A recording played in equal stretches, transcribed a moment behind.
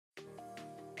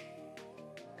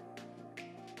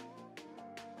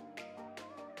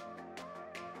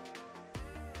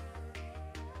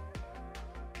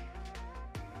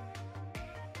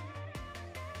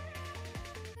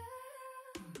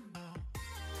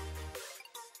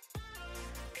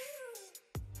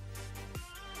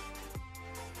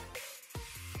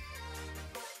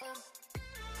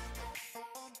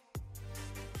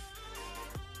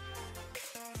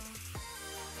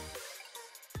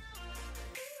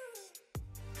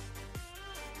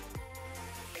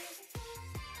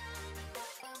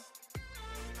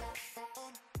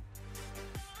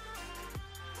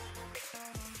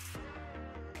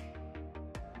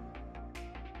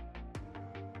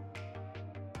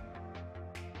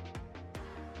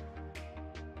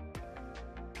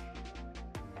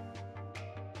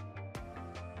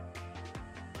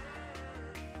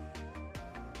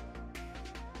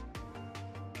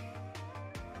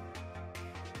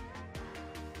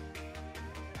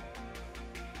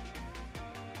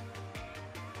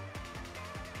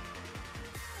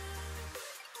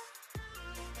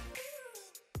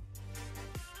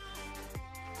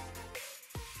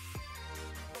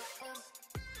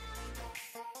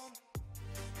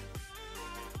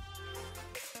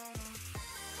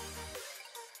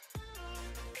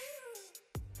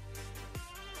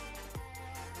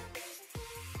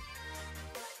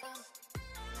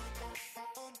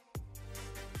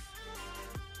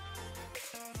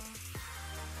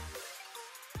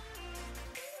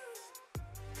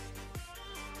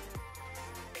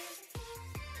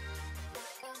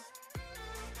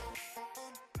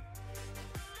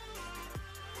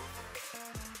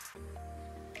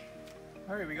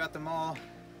Alright, we got them all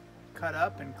cut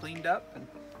up and cleaned up, and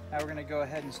now we're going to go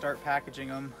ahead and start packaging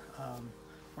them.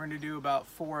 We're going to do about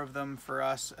 4 of them for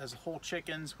us as whole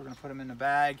chickens. We're going to put them in a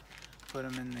bag, put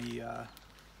them in the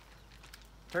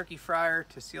turkey fryer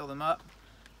to seal them up,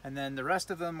 and then the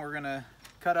rest of them we're going to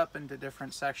cut up into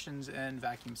different sections and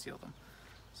vacuum seal them.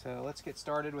 So let's get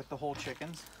started with the whole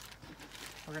chickens.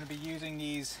 We're going to be using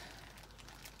these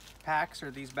packs,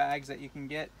 or these bags that you can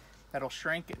get that'll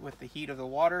shrink it with the heat of the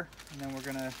water, and then we're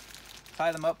going to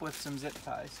tie them up with some zip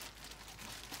ties.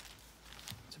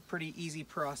 It's a pretty easy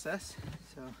process.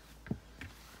 So I'm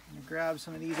going to grab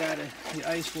some of these out of the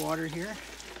ice water here.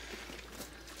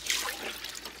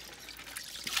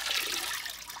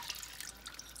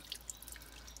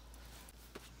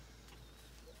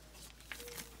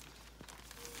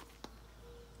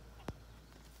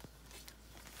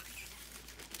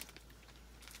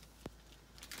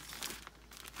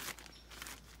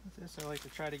 With this, I like to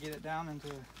try to get it down into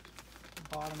the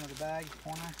bottom of the bag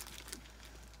corner.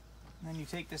 And then you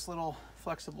take this little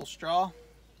flexible straw,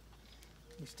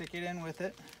 you stick it in with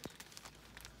it.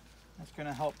 That's going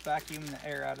to help vacuum the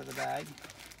air out of the bag.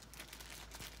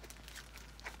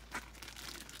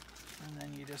 And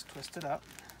then you just twist it up.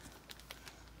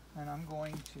 And I'm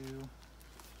going to,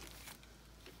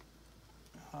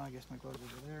 I guess my gloves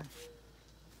over there.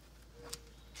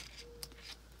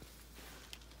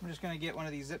 I'm just going to get one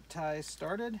of these zip ties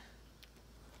started.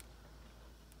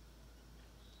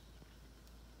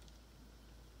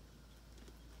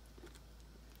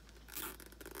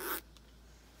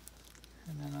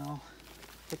 And then I'll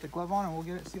put the glove on and we'll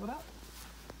get it sealed up.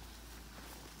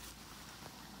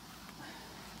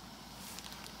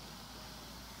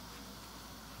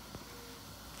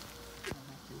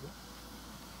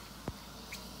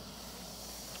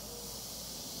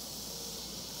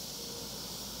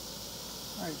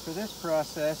 Alright, for this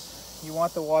process, you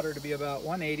want the water to be about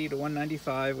 180 to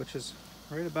 195, which is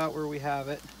right about where we have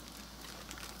it.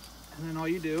 And then all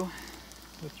you do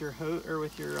with your hose, or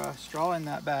with your straw in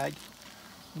that bag,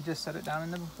 you just set it down in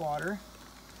the water.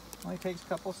 It only takes a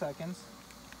couple seconds.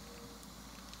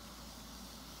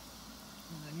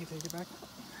 And then you take it back up.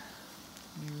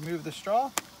 You remove the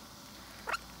straw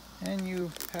and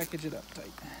you package it up tight.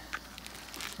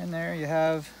 And there you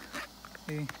have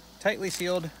a tightly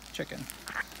sealed chicken,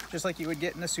 just like you would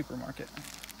get in a supermarket.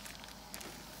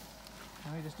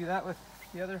 And we just do that with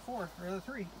the other 4, or the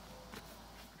 3.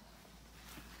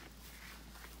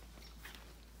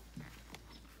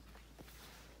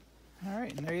 All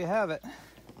right, and there you have it.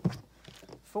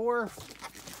 4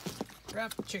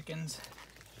 wrapped chickens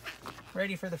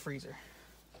ready for the freezer.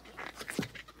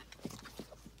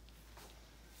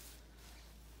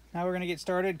 Now we're going to get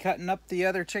started cutting up the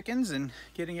other chickens and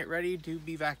getting it ready to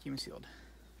be vacuum sealed.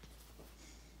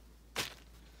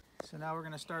 So now we're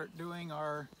going to start doing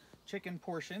our chicken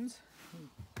portions.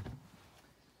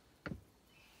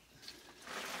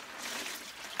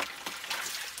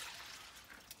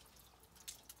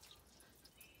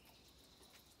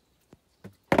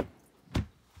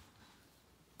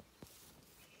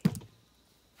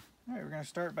 All right, we're going to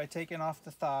start by taking off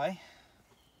the thigh.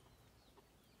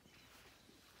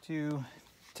 To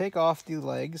take off the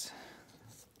legs,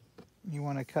 you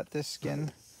want to cut this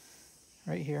skin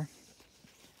right here,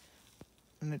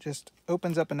 and it just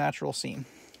opens up a natural seam.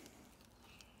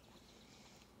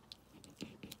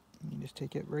 You just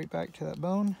take it right back to that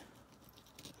bone,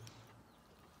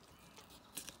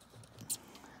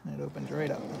 and it opens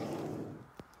right up.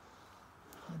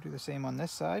 I'll do the same on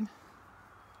this side.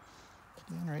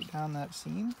 Again, right down that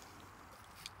seam.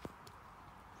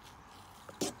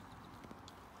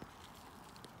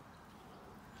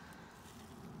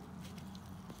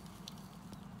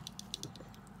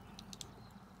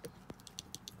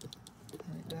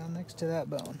 Right down next to that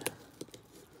bone.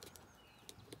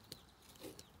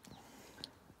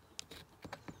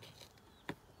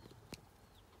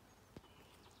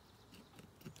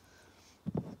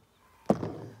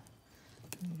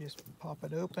 You just pop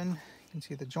it open. You can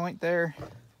see the joint there.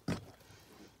 Just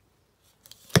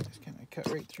kind of cut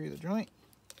right through the joint.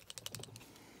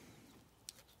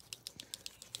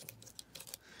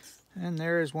 And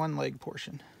there is one leg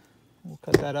portion. We'll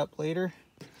cut that up later.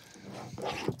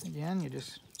 Again, you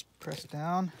just press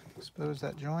down, expose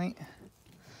that joint,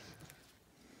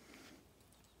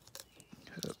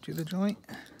 cut up to the joint,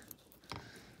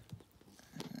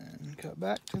 and cut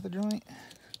back to the joint.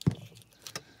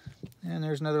 And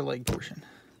there's another leg portion.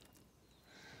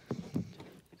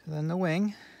 So then the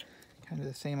wing, kind of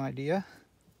the same idea.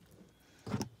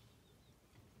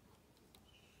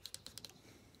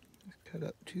 Just cut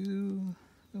up to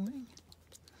the wing.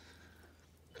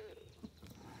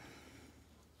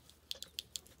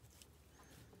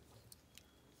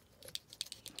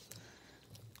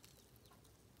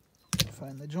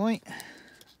 Find the joint.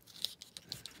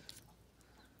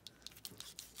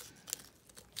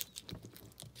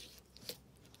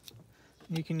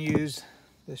 You can use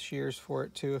the shears for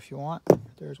it too if you want.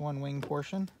 There's one wing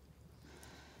portion.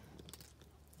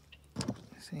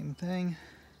 Same thing.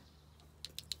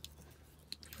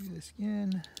 Through the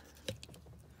skin.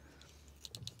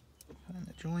 Find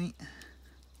the joint.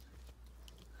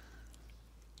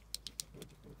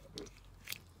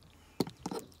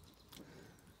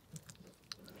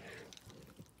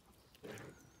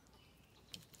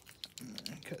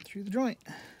 And cut through the joint.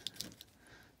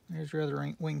 There's your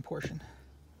other wing portion.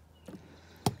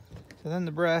 So then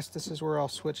the breast, this is where I'll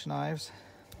switch knives.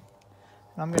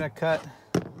 I'm gonna cut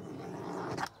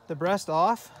the breast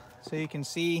off so you can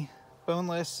see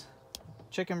boneless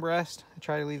chicken breast. I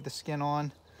try to leave the skin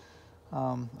on.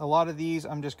 A lot of these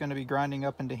I'm just gonna be grinding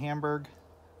up into Hamburg,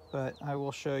 but I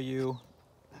will show you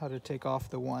how to take off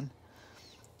the one.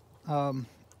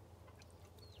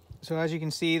 So as you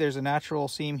can see, there's a natural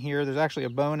seam here. There's actually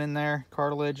a bone in there,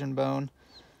 cartilage and bone.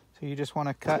 So you just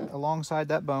wanna cut alongside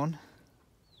that bone.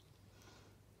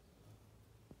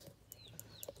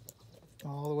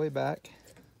 All the way back,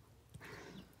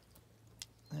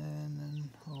 and then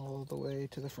all the way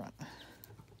to the front.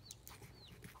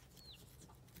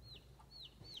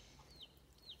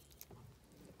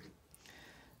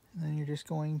 And then you're just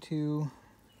going to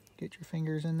get your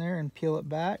fingers in there and peel it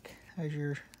back as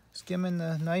you're skimming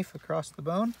the knife across the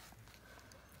bone.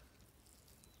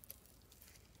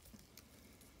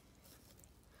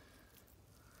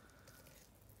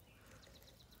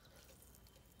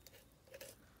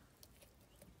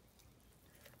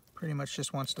 Pretty much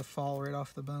just wants to fall right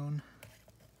off the bone.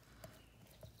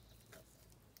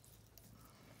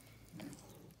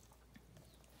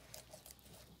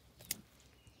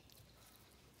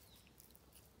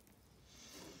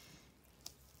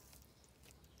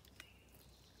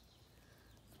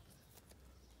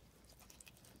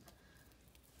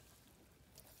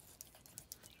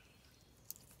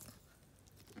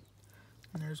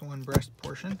 And there's one breast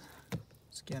portion,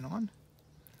 skin on.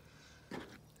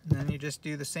 And then you just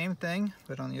do the same thing,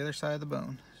 but on the other side of the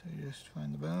bone. So you just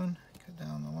find the bone, cut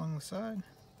down along the side.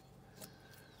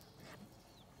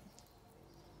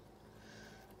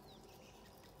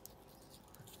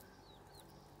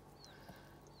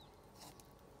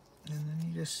 And then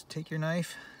you just take your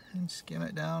knife and skim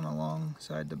it down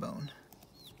alongside the bone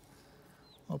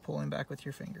while pulling back with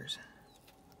your fingers.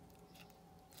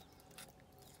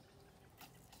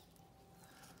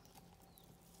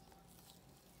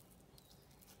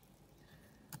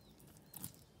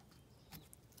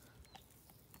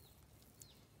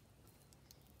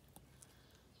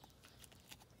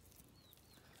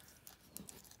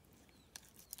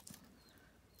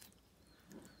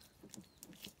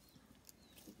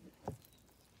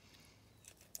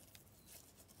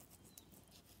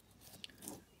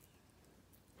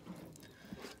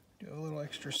 A little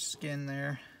extra skin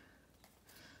there,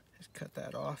 just cut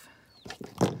that off.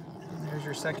 And there's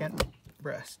your second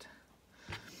breast.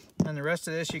 And the rest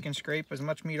of this you can scrape as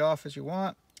much meat off as you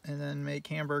want and then make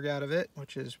Hamburg out of it,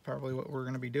 which is probably what we're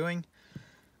going to be doing.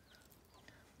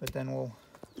 But then we'll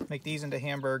make these into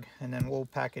Hamburg and then we'll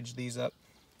package these up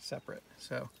separate.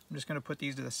 So I'm just going to put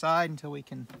these to the side until we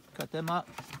can cut them up.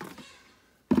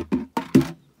 We'll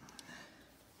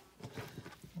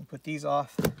put these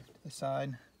off to the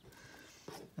side.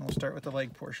 And we'll start with the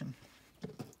leg portion.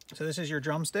 So this is your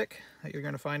drumstick that you're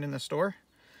going to find in the store,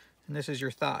 and this is your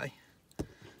thigh. In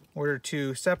order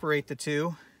to separate the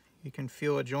two, you can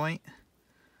feel a joint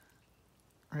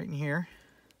right in here.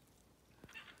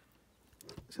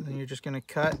 So then you're just going to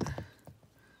cut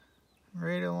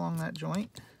right along that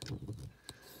joint.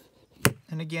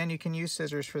 And again, you can use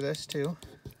scissors for this too.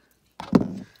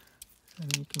 And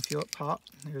you can feel it pop.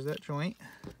 There's that joint.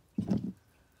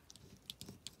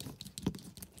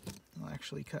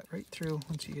 Actually cut right through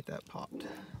once you get that popped.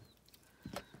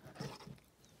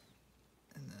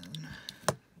 And then,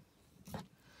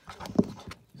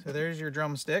 so there's your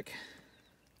drumstick.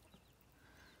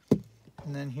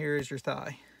 And then here is your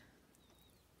thigh.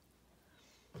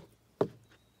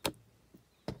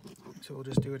 So we'll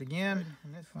just do it again.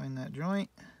 Find that joint.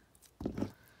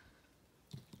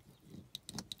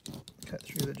 Cut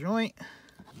through the joint.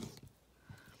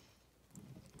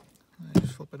 And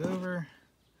just flip it over.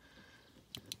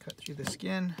 Cut through the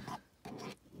skin.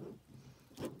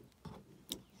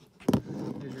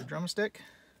 There's your drumstick.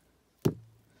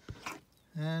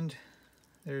 And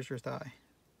there's your thigh.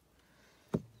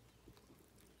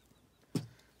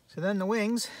 So then the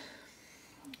wings,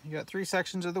 you got three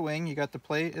sections of the wing. You got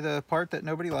the part that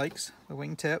nobody likes, the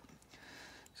wing tip.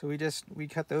 So we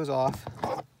cut those off.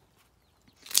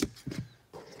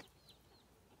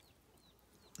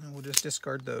 we'll just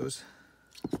discard those.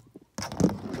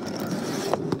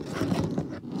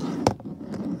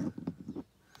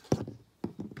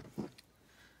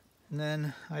 And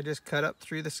then I just cut up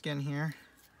through the skin here.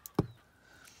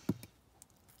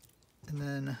 And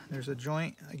then there's a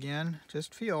joint again,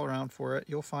 just feel around for it,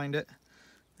 you'll find it.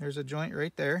 There's a joint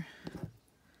right there.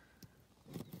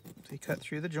 So you cut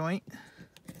through the joint.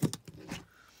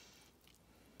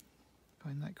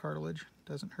 Find that cartilage,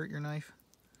 doesn't hurt your knife.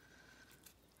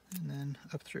 And then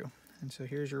up through. And so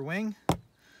here's your wing,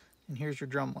 and here's your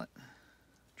drumlet,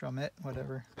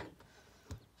 whatever.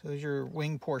 So those are your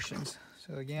wing portions.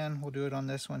 So again, we'll do it on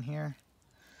this one here.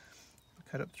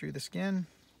 Cut up through the skin.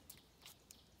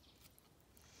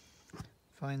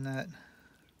 Find that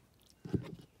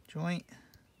joint.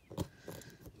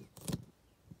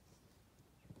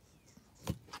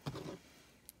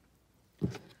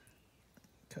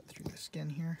 Cut through the skin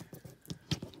here.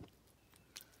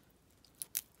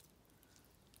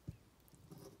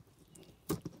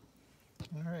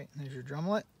 All right, there's your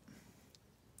drumlet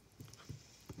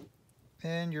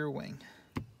and your wing.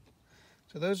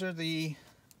 So those are the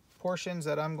portions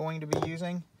that I'm going to be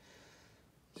using.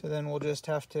 So then we'll just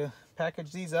have to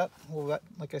package these up.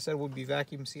 Like I said, we'll be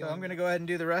vacuum sealing. So I'm going to go ahead and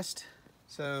do the rest,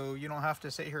 so you don't have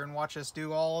to sit here and watch us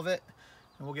do all of it.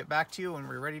 And we'll get back to you when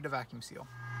we're ready to vacuum seal.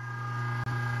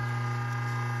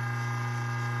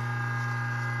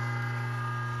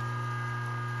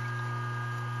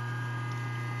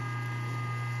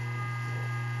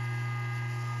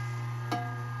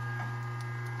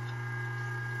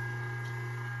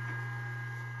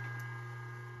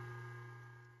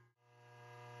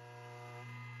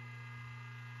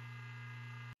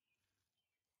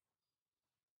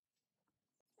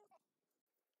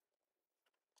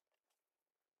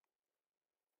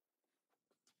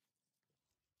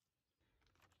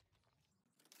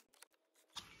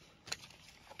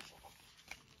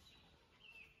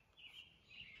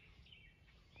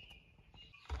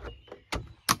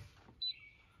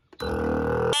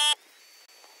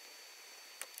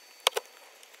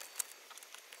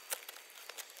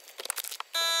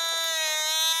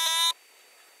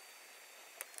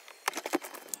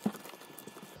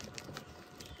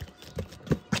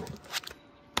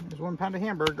 There's 1 pound of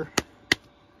hamburger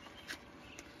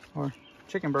or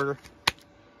chicken burger.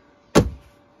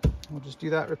 We'll just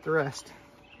do that with the rest.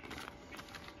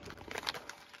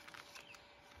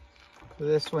 For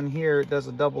this one here, it does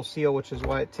a double seal, which is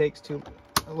why it takes a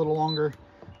little longer.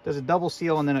 It does a double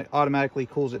seal and then it automatically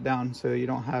cools it down, so you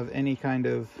don't have any kind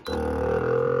of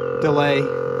delay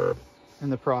in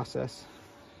the process.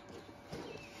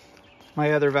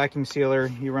 My other vacuum sealer,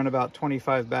 you run about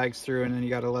 25 bags through and then you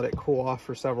got to let it cool off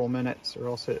for several minutes or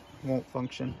else it won't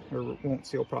function or won't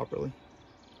seal properly.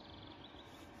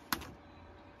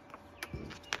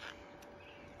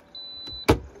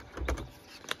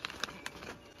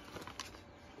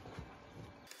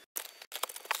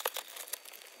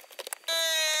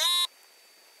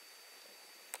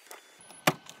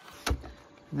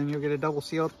 And then you'll get a double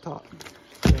seal at the top.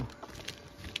 So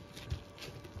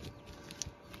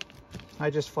I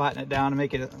just flatten it down to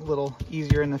make it a little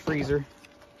easier in the freezer.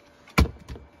 All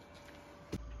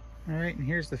right, and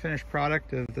here's the finished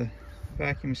product of the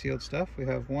vacuum sealed stuff. We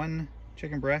have 1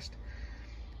 chicken breast,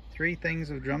 3 things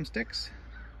of drumsticks,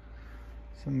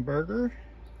 some burger,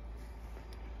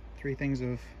 3 things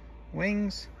of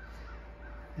wings,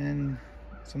 and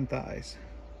some thighs.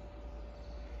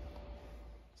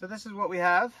 So this is what we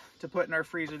have to put in our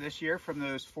freezer this year from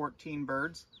those 14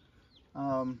 birds.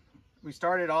 We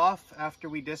started off, after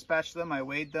we dispatched them, I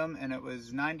weighed them and it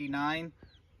was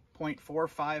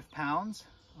 99.45 pounds.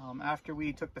 After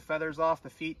we took the feathers off,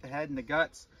 the feet, the head, and the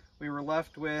guts, we were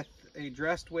left with a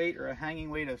dressed weight or a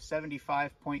hanging weight of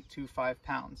 75.25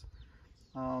 pounds.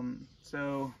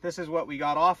 So this is what we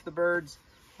got off the birds.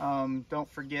 Don't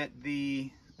forget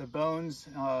the bones,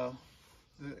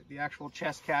 the actual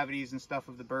chest cavities and stuff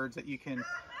of the birds that you can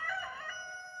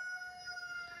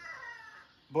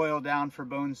boil down for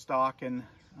bone stock and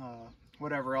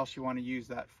whatever else you want to use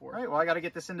that for. All right, well, I got to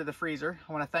get this into the freezer.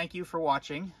 I want to thank you for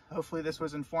watching. Hopefully this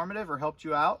was informative or helped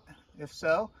you out. If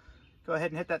so, go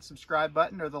ahead and hit that subscribe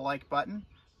button or the like button.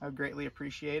 I would greatly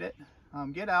appreciate it.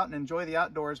 Get out and enjoy the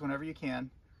outdoors whenever you can,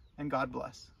 and God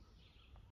bless.